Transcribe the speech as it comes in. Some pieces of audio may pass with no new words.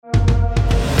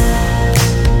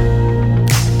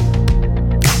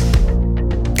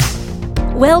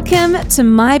Welcome to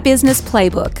My Business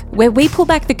Playbook, where we pull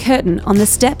back the curtain on the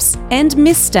steps and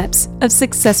missteps of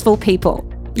successful people.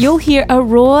 You'll hear a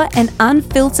raw and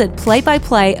unfiltered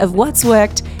play-by-play of what's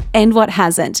worked and what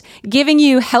hasn't, giving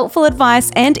you helpful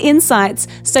advice and insights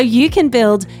so you can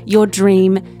build your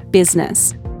dream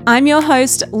business. I'm your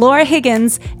host, Laura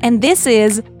Higgins, and this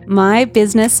is My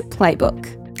Business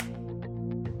Playbook.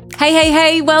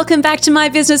 Hey, welcome back to My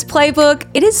Business Playbook.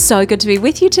 It is so good to be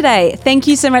with you today. Thank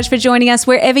you so much for joining us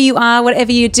wherever you are,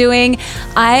 whatever you're doing.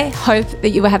 I hope that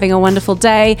you are having a wonderful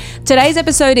day. Today's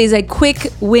episode is a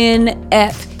quick win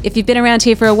ep. If you've been around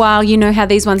here for a while, you know how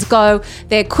these ones go.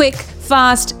 They're quick,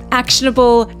 fast,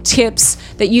 actionable tips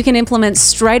that you can implement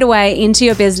straight away into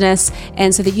your business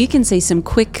and so that you can see some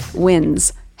quick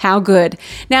wins. How good.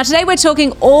 Now, today we're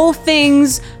talking all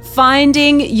things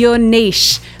finding your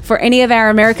niche. For any of our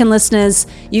American listeners,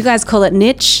 you guys call it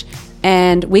niche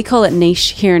and we call it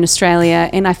niche here in Australia.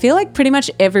 And I feel like pretty much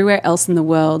everywhere else in the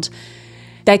world,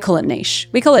 they call it niche.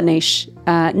 We call it niche.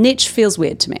 Niche feels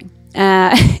weird to me.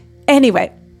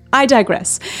 Anyway, I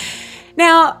digress.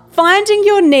 Now, finding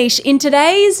your niche in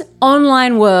today's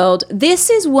online world, this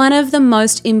is one of the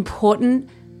most important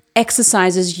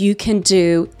exercises you can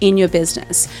do in your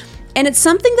business. And it's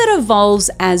something that evolves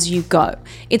as you go.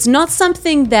 It's not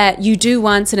something that you do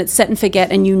once and it's set and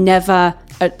forget and you never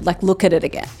look at it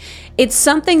again. It's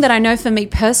something that I know for me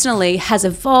personally has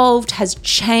evolved, has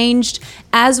changed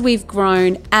as we've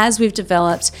grown, as we've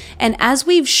developed, and as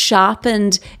we've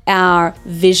sharpened our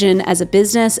vision as a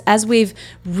business, as we've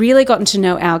really gotten to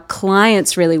know our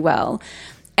clients really well.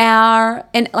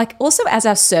 Also as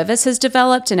our service has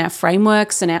developed and our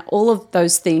frameworks and all of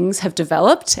those things have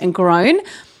developed and grown,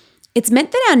 it's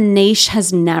meant that our niche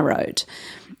has narrowed,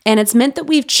 and it's meant that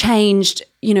we've changed,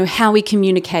 how we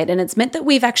communicate, and it's meant that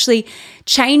we've actually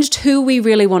changed who we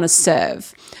really want to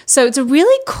serve. So it's a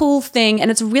really cool thing, and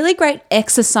it's a really great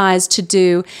exercise to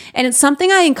do, and it's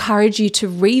something I encourage you to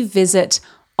revisit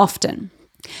often.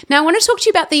 Now, I want to talk to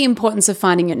you about the importance of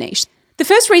finding your niche. The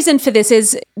first reason for this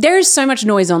is there is so much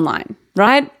noise online,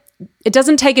 right? It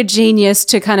doesn't take a genius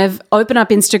to kind of open up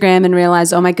Instagram and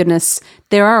realize, oh my goodness,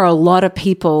 there are a lot of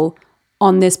people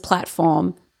on this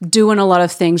platform doing a lot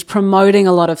of things, promoting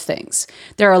a lot of things.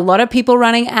 There are a lot of people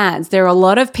running ads. There are a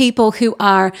lot of people who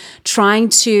are trying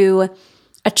to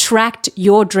attract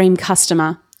your dream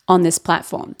customer on this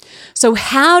platform. So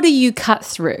how do you cut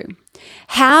through?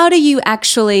 How do you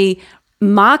actually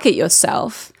market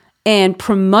yourself and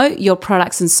promote your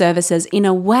products and services in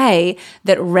a way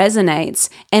that resonates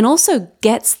and also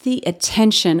gets the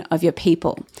attention of your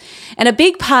people? And a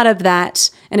big part of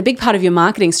that, and a big part of your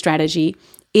marketing strategy,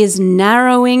 is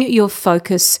narrowing your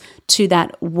focus to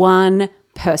that one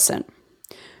person.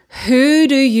 Who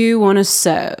do you want to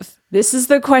serve? This is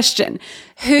the question.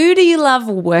 Who do you love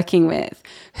working with?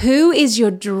 Who is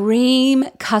your dream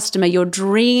customer, your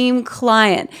dream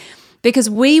client?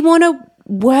 Because we want to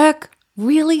work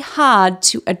really hard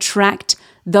to attract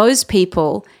those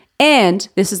people, and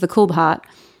this is the cool part,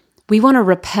 we want to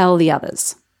repel the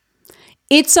others.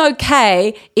 It's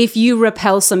okay if you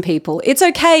repel some people. It's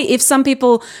okay if some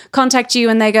people contact you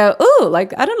and they go, oh, I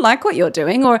don't like what you're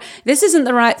doing, or this isn't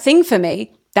the right thing for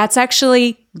me. That's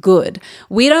actually good.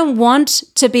 We don't want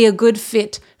to be a good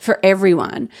fit for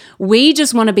everyone. We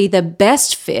just want to be the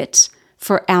best fit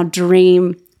for our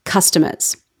dream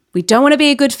customers. We don't want to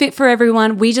be a good fit for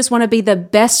everyone. We just want to be the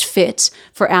best fit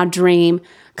for our dream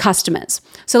customers.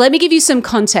 So let me give you some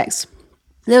context.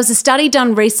 There was a study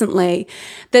done recently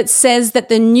that says that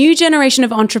the new generation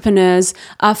of entrepreneurs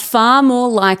are far more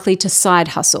likely to side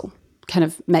hustle. Kind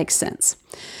of makes sense.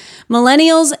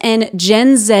 Millennials and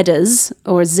Gen Zers,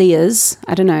 or Zers,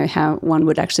 I don't know how one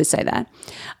would actually say that,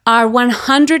 are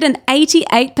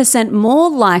 188%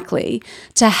 more likely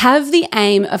to have the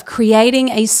aim of creating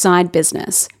a side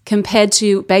business compared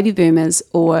to baby boomers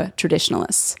or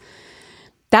traditionalists.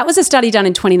 That was a study done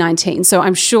in 2019, so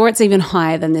I'm sure it's even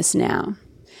higher than this now.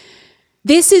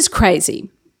 This is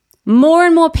crazy. More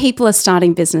and more people are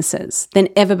starting businesses than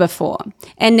ever before.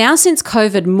 And now since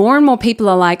COVID, more and more people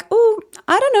are like, oh,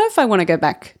 I don't know if I want to go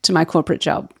back to my corporate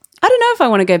job. I don't know if I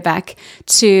want to go back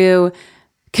to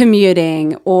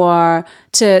commuting or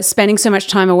to spending so much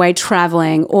time away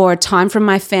traveling or time from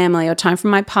my family or time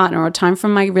from my partner or time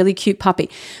from my really cute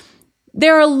puppy.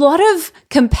 There are a lot of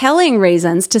compelling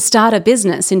reasons to start a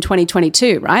business in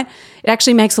 2022, right? It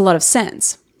actually makes a lot of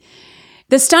sense.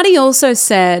 The study also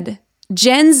said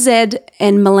Gen Z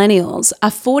and millennials are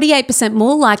 48%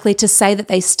 more likely to say that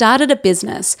they started a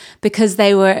business because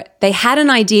they had an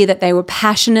idea that they were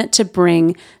passionate to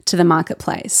bring to the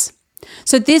marketplace.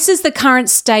 So this is the current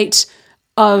state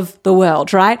of the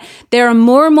world, right? There are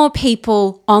more and more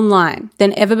people online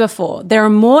than ever before. There are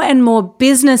more and more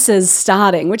businesses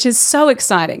starting, which is so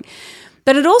exciting.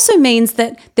 But it also means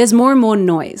that there's more and more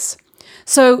noise.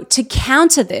 So to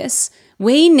counter this,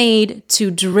 we need to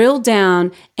drill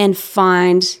down and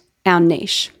find our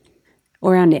niche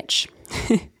or our niche.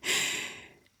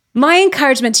 My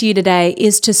encouragement to you today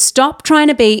is to stop trying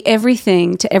to be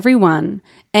everything to everyone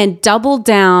and double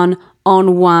down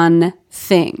on one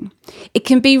thing. It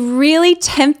can be really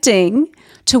tempting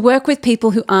to work with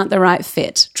people who aren't the right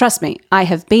fit. Trust me, I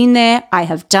have been there. I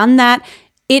have done that.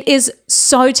 It is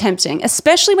so tempting,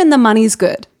 especially when the money's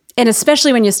good and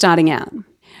especially when you're starting out.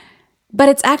 But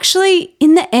it's actually,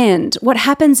 in the end, what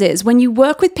happens is when you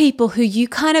work with people who you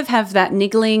kind of have that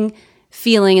niggling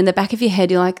feeling in the back of your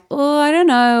head, you're like, oh, I don't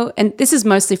know. And this is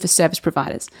mostly for service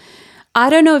providers. I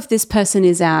don't know if this person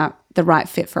is the right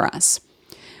fit for us.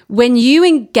 When you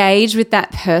engage with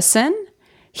that person,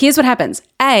 here's what happens.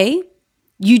 A,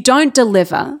 you don't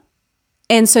deliver.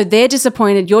 And so they're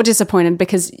disappointed, you're disappointed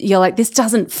because you're like, this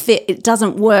doesn't fit, it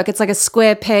doesn't work. It's like a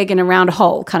square peg in a round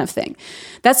hole kind of thing.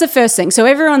 That's the first thing. So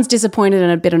everyone's disappointed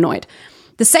and a bit annoyed.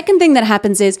 The second thing that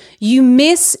happens is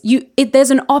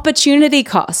there's an opportunity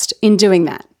cost in doing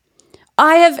that.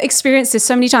 I have experienced this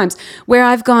so many times where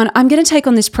I've gone, I'm going to take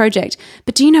on this project,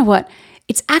 but do you know what?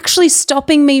 It's actually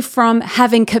stopping me from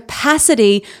having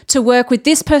capacity to work with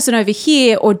this person over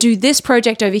here or do this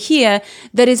project over here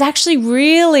that is actually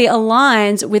really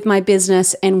aligned with my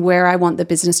business and where I want the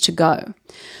business to go.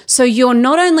 So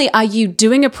not only are you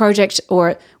doing a project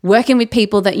or working with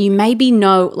people that you maybe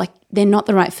know like they're not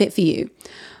the right fit for you,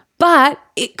 but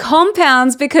it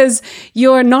compounds because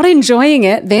you're not enjoying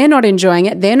it, they're not enjoying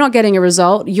it, they're not getting a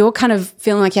result, you're kind of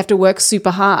feeling like you have to work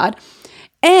super hard.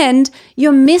 And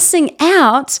you're missing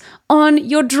out on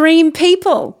your dream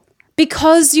people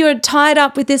because you're tied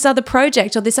up with this other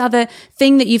project or this other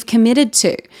thing that you've committed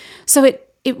to. So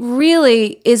it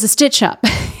really is a stitch up.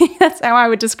 That's how I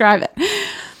would describe it.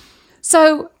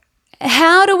 So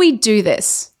how do we do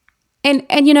this? And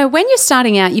when you're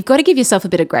starting out, you've got to give yourself a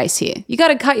bit of grace here. You got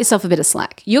to cut yourself a bit of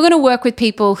slack. You're going to work with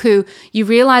people who you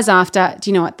realize after, do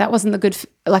you know what? That wasn't a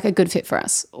good fit for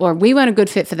us, or we weren't a good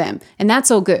fit for them. And that's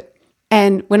all good.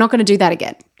 And we're not going to do that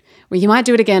again. Well, you might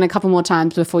do it again a couple more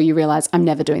times before you realize I'm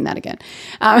never doing that again.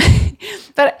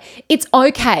 But it's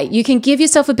okay. You can give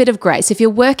yourself a bit of grace. If you're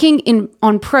working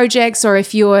on projects or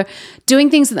if you're doing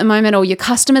things at the moment or your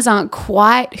customers aren't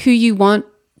quite who you want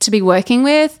to be working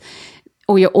with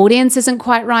or your audience isn't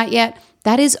quite right yet,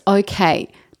 that is okay.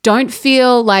 Don't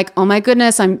feel like, oh my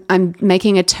goodness, I'm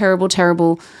making a terrible,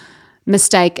 terrible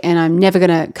mistake and I'm never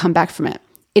going to come back from it.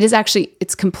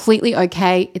 It's completely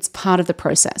okay. It's part of the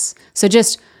process. So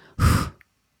just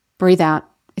breathe out.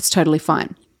 It's totally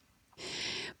fine.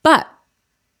 But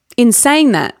in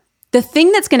saying that, the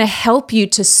thing that's going to help you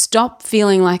to stop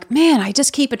feeling like, man, I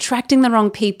just keep attracting the wrong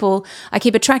people. I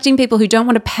keep attracting people who don't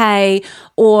want to pay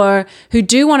or who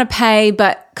do want to pay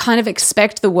but kind of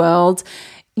expect the world.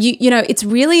 It's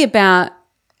really about,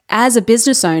 as a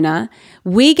business owner,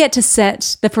 we get to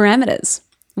set the parameters.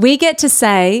 We get to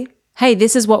say, hey,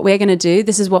 this is what we're going to do.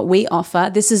 This is what we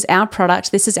offer. This is our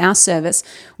product. This is our service.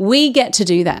 We get to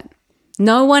do that.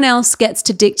 No one else gets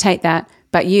to dictate that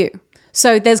but you.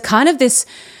 So there's kind of this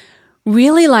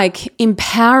really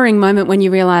empowering moment when you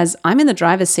realize I'm in the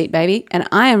driver's seat, baby, and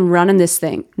I am running this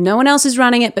thing. No one else is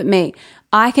running it but me.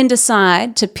 I can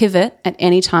decide to pivot at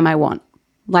any time I want.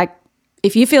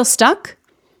 If you feel stuck,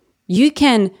 you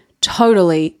can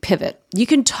totally pivot. You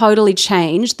can totally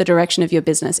change the direction of your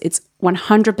business. It's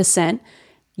 100%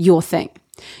 your thing.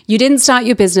 You didn't start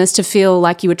your business to feel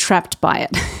like you were trapped by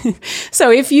it.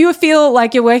 So if you feel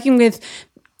like you're working with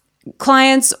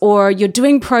clients or you're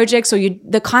doing projects or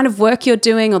the kind of work you're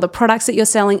doing or the products that you're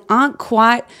selling aren't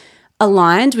quite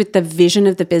aligned with the vision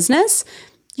of the business,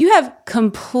 you have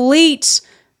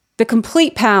the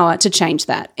complete power to change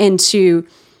that and to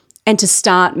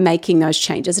start making those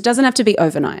changes. It doesn't have to be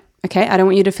overnight. Okay, I don't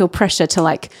want you to feel pressure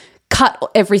to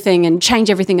cut everything and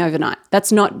change everything overnight.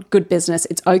 That's not good business.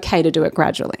 It's okay to do it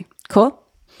gradually. Cool?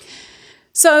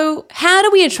 So how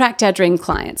do we attract our dream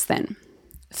clients then?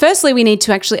 Firstly, we need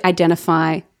to actually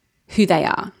identify who they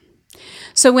are.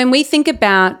 So when we think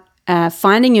about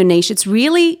finding your niche, it's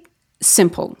really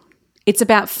simple. It's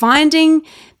about finding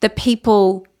the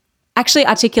people, actually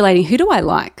articulating, who do I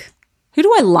like? Who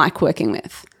do I like working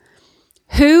with?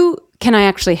 Who can I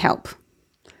actually help?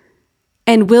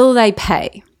 And will they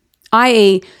pay?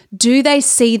 I.e., do they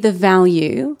see the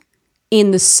value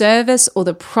in the service or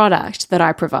the product that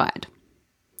I provide?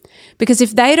 Because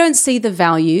if they don't see the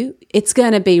value, it's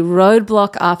going to be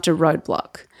roadblock after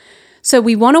roadblock. So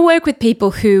we want to work with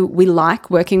people who we like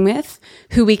working with,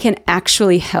 who we can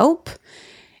actually help,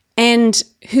 and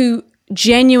who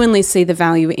genuinely see the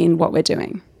value in what we're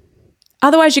doing.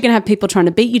 Otherwise, you're going to have people trying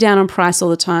to beat you down on price all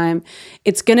the time.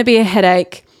 It's going to be a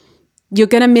headache. You're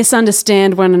going to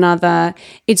misunderstand one another.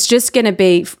 It's just going to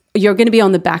be, you're going to be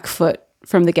on the back foot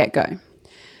from the get-go.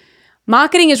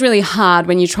 Marketing is really hard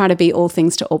when you try to be all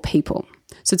things to all people.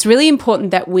 So it's really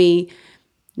important that we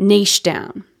niche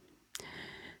down.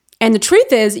 And the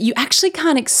truth is, you actually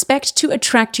can't expect to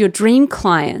attract your dream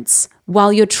clients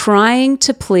while you're trying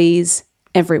to please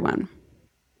everyone.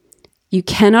 You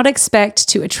cannot expect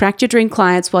to attract your dream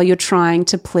clients while you're trying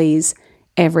to please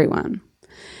everyone.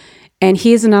 And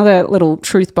here's another little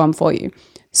truth bomb for you.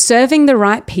 Serving the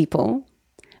right people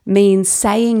means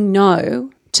saying no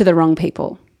to the wrong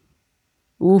people.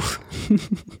 Oof.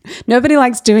 Nobody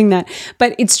likes doing that,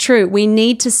 but it's true. We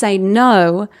need to say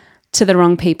no to the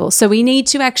wrong people. So we need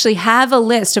to actually have a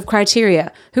list of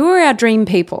criteria. Who are our dream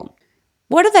people?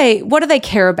 What do they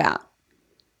care about?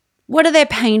 What are their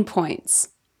pain points?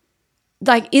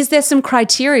 Like, is there some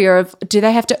criteria of, do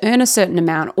they have to earn a certain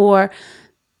amount? Or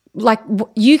like,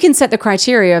 you can set the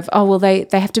criteria of, oh, well, they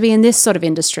have to be in this sort of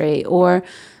industry or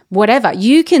whatever.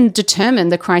 You can determine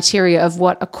the criteria of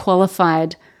what a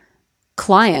qualified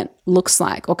client looks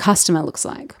like or customer looks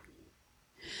like.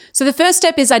 So the first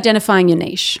step is identifying your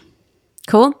niche.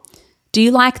 Cool? Do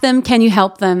you like them? Can you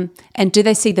help them? And do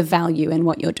they see the value in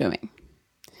what you're doing?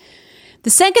 The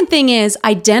second thing is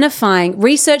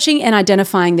researching and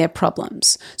identifying their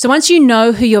problems. So once you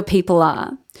know who your people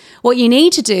are, what you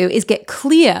need to do is get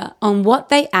clear on what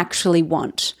they actually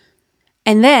want.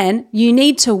 And then you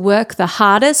need to work the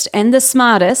hardest and the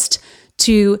smartest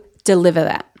to deliver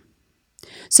that.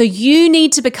 So you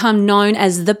need to become known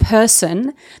as the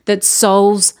person that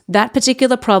solves that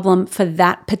particular problem for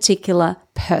that particular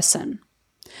person.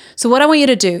 So what I want you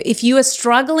to do, if you are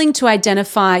struggling to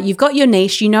identify, you've got your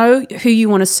niche, you know who you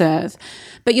want to serve,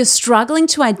 but you're struggling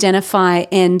to identify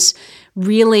and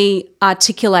really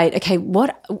articulate, okay,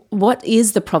 what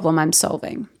is the problem I'm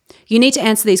solving? You need to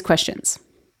answer these questions.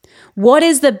 What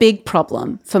is the big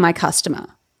problem for my customer?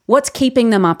 What's keeping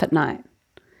them up at night?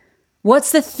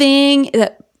 What's the thing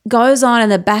that goes on in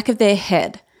the back of their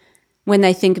head when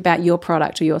they think about your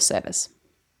product or your service?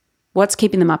 What's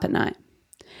keeping them up at night?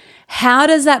 How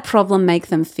does that problem make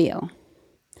them feel?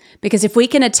 Because if we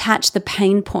can attach the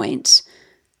pain point,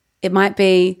 it might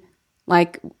be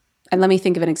like, and let me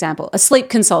think of an example, a sleep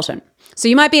consultant. So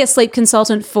you might be a sleep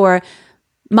consultant for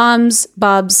mums,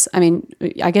 bubs. I mean,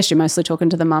 I guess you're mostly talking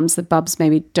to the mums. The bubs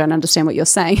maybe don't understand what you're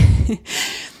saying.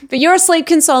 But you're a sleep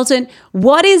consultant.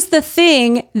 What is the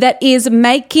thing that is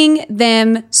making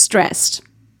them stressed?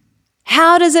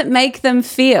 How does it make them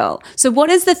feel? So what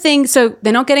is the thing? So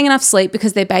they're not getting enough sleep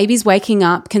because their baby's waking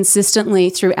up consistently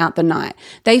throughout the night.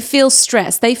 They feel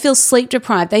stressed. They feel sleep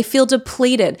deprived. They feel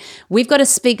depleted. We've got to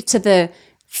speak to the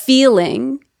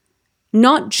feeling,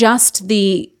 not just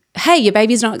the, hey, your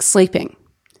baby's not sleeping.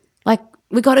 Like,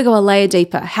 we got to go a layer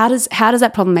deeper. How does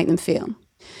that problem make them feel?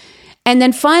 And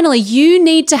then finally, you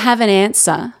need to have an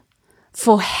answer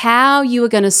for how you are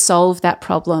going to solve that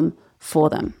problem for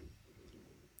them.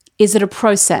 Is it a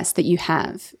process that you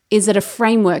have? Is it a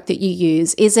framework that you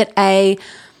use? Is it a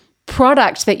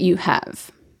product that you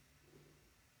have?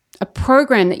 A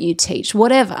program that you teach?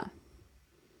 Whatever.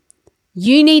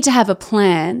 You need to have a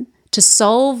plan to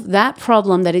solve that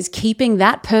problem that is keeping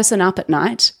that person up at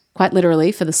night, quite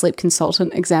literally for the sleep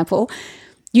consultant example.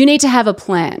 You need to have a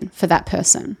plan for that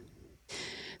person.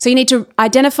 So you need to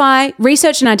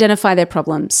research and identify their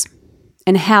problems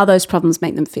and how those problems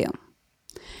make them feel.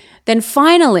 Then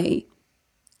finally,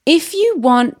 if you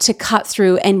want to cut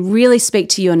through and really speak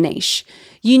to your niche,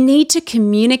 you need to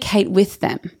communicate with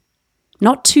them,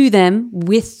 not to them,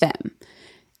 with them.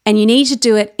 And you need to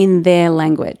do it in their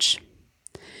language.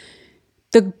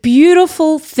 The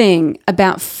beautiful thing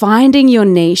about finding your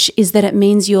niche is that it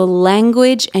means your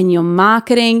language and your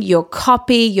marketing, your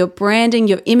copy, your branding,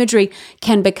 your imagery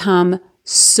can become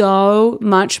so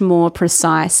much more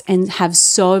precise and have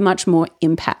so much more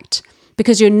impact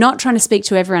because you're not trying to speak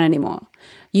to everyone anymore.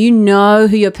 You know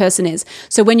who your person is.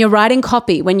 So when you're writing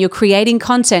copy, when you're creating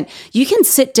content, you can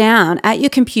sit down at your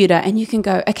computer and you can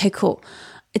go, okay, cool.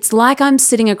 It's like I'm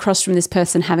sitting across from this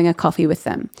person having a coffee with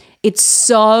them. It's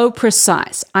so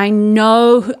precise. I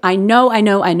know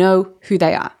who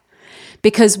they are.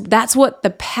 Because that's what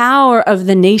the power of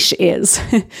the niche is,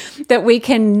 that we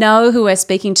can know who we're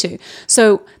speaking to.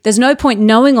 So there's no point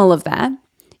knowing all of that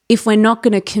if we're not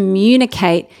going to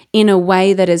communicate in a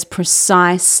way that is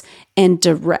precise and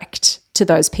direct to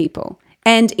those people.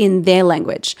 and in their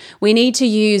language. We need to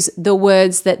use the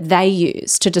words that they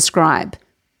use to describe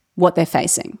what they're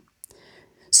facing.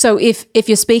 So if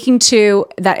you're speaking to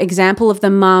that example of the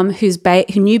mum whose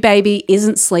new baby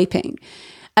isn't sleeping,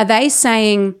 are they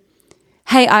saying,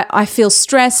 hey, I feel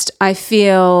stressed, I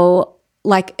feel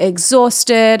like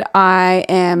exhausted, I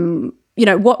am,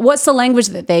 what's the language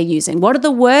that they're using? What are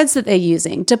the words that they're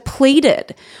using?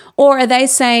 Depleted. Or are they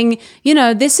saying,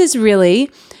 this is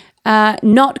really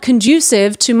not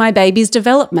conducive to my baby's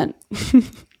development?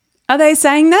 Are they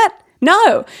saying that?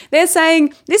 No, they're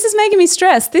saying, this is making me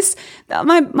stressed.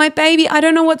 My baby, I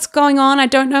don't know what's going on. I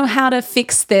don't know how to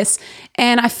fix this.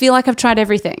 And I feel like I've tried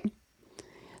everything.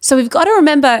 So we've got to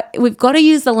remember, we've got to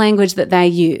use the language that they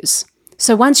use.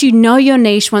 So once you know your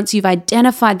niche, once you've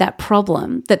identified that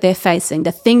problem that they're facing,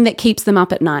 the thing that keeps them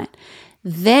up at night,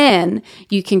 then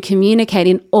you can communicate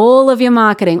in all of your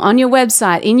marketing, on your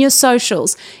website, in your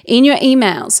socials, in your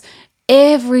emails.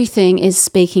 Everything is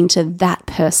speaking to that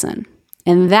person.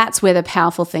 And that's where the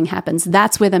powerful thing happens.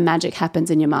 That's where the magic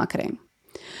happens in your marketing.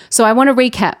 So I want to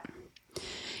recap.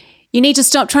 You need to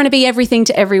stop trying to be everything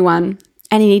to everyone,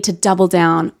 and you need to double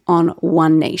down on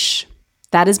one niche.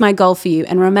 That is my goal for you.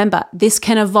 And remember, this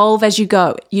can evolve as you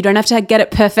go. You don't have to get it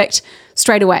perfect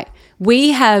straight away. We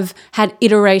have had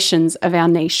iterations of our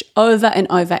niche over and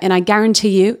over, and I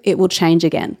guarantee you it will change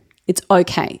again. It's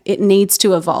okay. It needs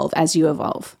to evolve as you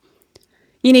evolve.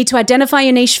 You need to identify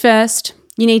your niche first.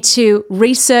 You need to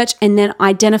research and then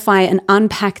identify and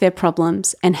unpack their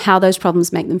problems and how those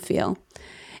problems make them feel.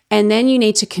 And then you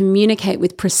need to communicate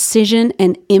with precision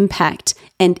and impact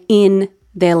and in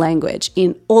their language,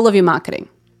 in all of your marketing.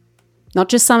 Not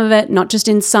just some of it, not just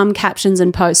in some captions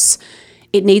and posts.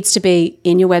 It needs to be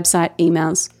in your website,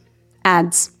 emails,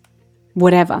 ads,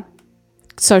 whatever,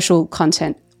 social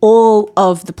content. All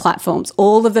of the platforms,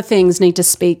 all of the things need to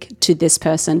speak to this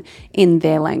person in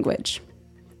their language.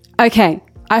 Okay,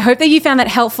 I hope that you found that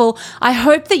helpful. I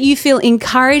hope that you feel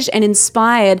encouraged and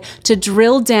inspired to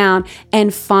drill down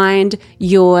and find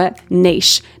your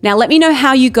niche. Now, let me know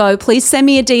how you go. Please send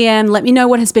me a DM. Let me know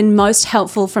what has been most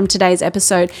helpful from today's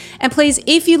episode. And please,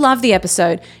 if you love the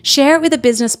episode, share it with a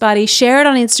business buddy, share it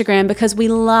on Instagram, because we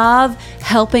love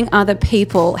helping other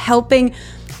people, helping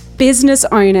business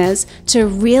owners to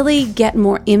really get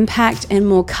more impact and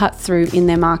more cut through in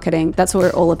their marketing. That's what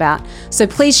we're all about. So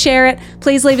please share it.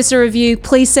 Please leave us a review.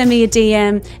 Please send me a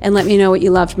DM and let me know what you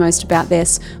loved most about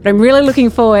this. But I'm really looking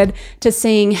forward to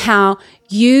seeing how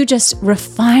you just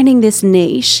refining this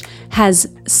niche has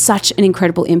such an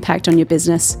incredible impact on your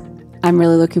business. I'm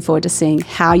really looking forward to seeing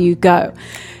how you go.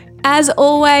 As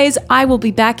always, I will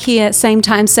be back here, same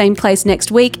time, same place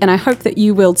next week, and I hope that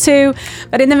you will too.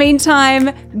 But in the meantime,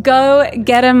 go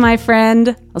get 'em, my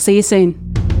friend. I'll see you soon.